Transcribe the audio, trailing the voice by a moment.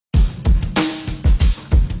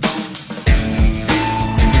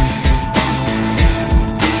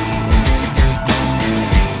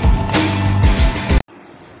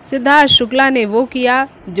सिद्धार्थ शुक्ला ने वो किया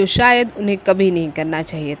जो शायद उन्हें कभी नहीं करना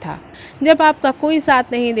चाहिए था। जब आपका कोई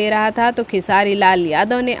साथ नहीं दे रहा था तो खेसारी लाल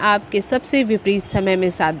यादव ने आपके सबसे विपरीत समय में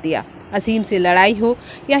साथ दिया। असीम से लड़ाई हो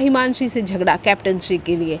या हिमांशी से झगड़ा कैप्टनसी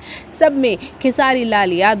के लिए, सब में खेसारी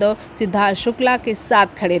लाल यादव सिद्धार्थ शुक्ला के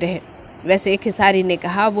साथ खड़े रहे। वैसे खेसारी ने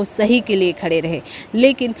कहा वो सही के लिए खड़े रहे,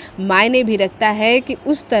 लेकिन मायने भी रखता है कि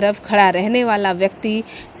उस तरफ खड़ा रहने वाला व्यक्ति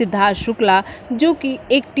सिद्धार्थ शुक्ला जो कि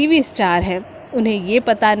एक टीवी स्टार है, उन्हें ये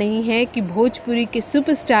पता नहीं है कि भोजपुरी के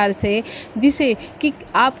सुपरस्टार से, जिसे कि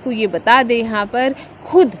आपको ये बता दे यहाँ पर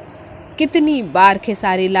खुद कितनी बार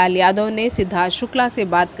खेसारी लाल यादव ने सिद्धार्थ शुक्ला से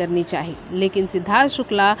बात करनी चाहिए, लेकिन सिद्धार्थ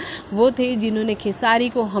शुक्ला वो थे जिन्होंने खेसारी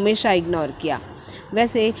को हमेशा इग्नोर किया।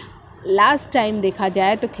 वैसे लास्ट टाइम देखा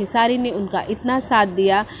जाए तो खेसारी ने उनका इतना साथ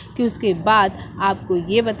दिया कि उसके बाद आपको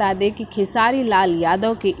ये बता दें कि खेसारी लाल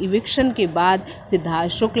यादव के इविक्शन के बाद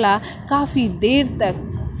सिद्धार्थ शुक्ला काफ़ी देर तक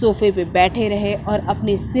सोफे पे बैठे रहे और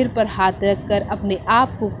अपने सिर पर हाथ रखकर अपने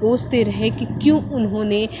आप को कोसते रहे कि क्यों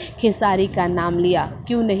उन्होंने खेसारी का नाम लिया,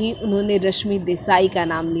 क्यों नहीं उन्होंने रश्मि देसाई का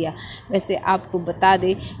नाम लिया। वैसे आपको बता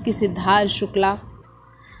दें कि सिद्धार्थ शुक्ला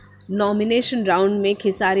नॉमिनेशन राउंड में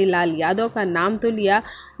खेसारी लाल यादव का नाम तो लिया,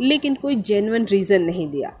 लेकिन कोई जेन्युइन रीज़न नहीं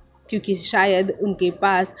दिया, क्योंकि शायद उनके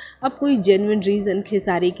पास अब कोई जेन्युइन रीज़न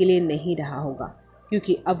खेसारी के लिए नहीं रहा होगा,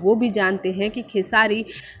 क्योंकि अब वो भी जानते हैं कि खेसारी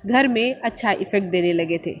घर में अच्छा इफ़ेक्ट देने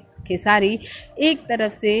लगे थे। खेसारी एक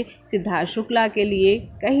तरफ से सिद्धार्थ शुक्ला के लिए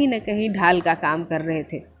कहीं न कहीं ढाल का काम कर रहे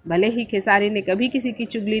थे। भले ही खेसारी ने कभी किसी की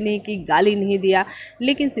चुगली नहीं की, गाली नहीं दिया,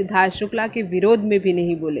 लेकिन सिद्धार्थ शुक्ला के विरोध में भी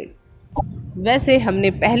नहीं बोले। वैसे हमने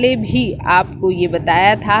पहले भी आपको ये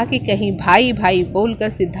बताया था कि कहीं भाई भाई बोलकर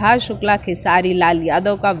सिद्धार्थ शुक्ला खेसारी लाल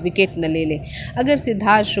यादव का विकेट न ले ले। अगर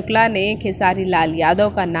सिद्धार्थ शुक्ला ने खेसारी लाल यादव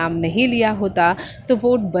का नाम नहीं लिया होता तो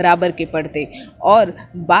वोट बराबर के पड़ते और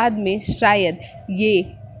बाद में शायद ये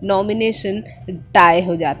नॉमिनेशन टाई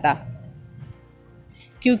हो जाता,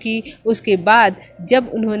 क्योंकि उसके बाद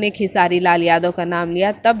जब उन्होंने खेसारी लाल यादव का नाम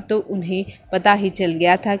लिया तब तो उन्हें पता ही चल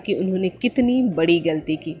गया था कि उन्होंने कितनी बड़ी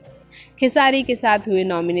गलती की। खेसारी के साथ हुए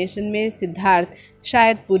नॉमिनेशन में सिद्धार्थ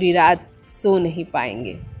शायद पूरी रात सो नहीं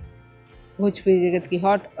पाएंगे। भोजपुरी जगत की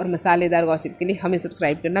हॉट और मसालेदार गॉसिप के लिए हमें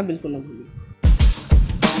सब्सक्राइब करना बिल्कुल न भूलिए।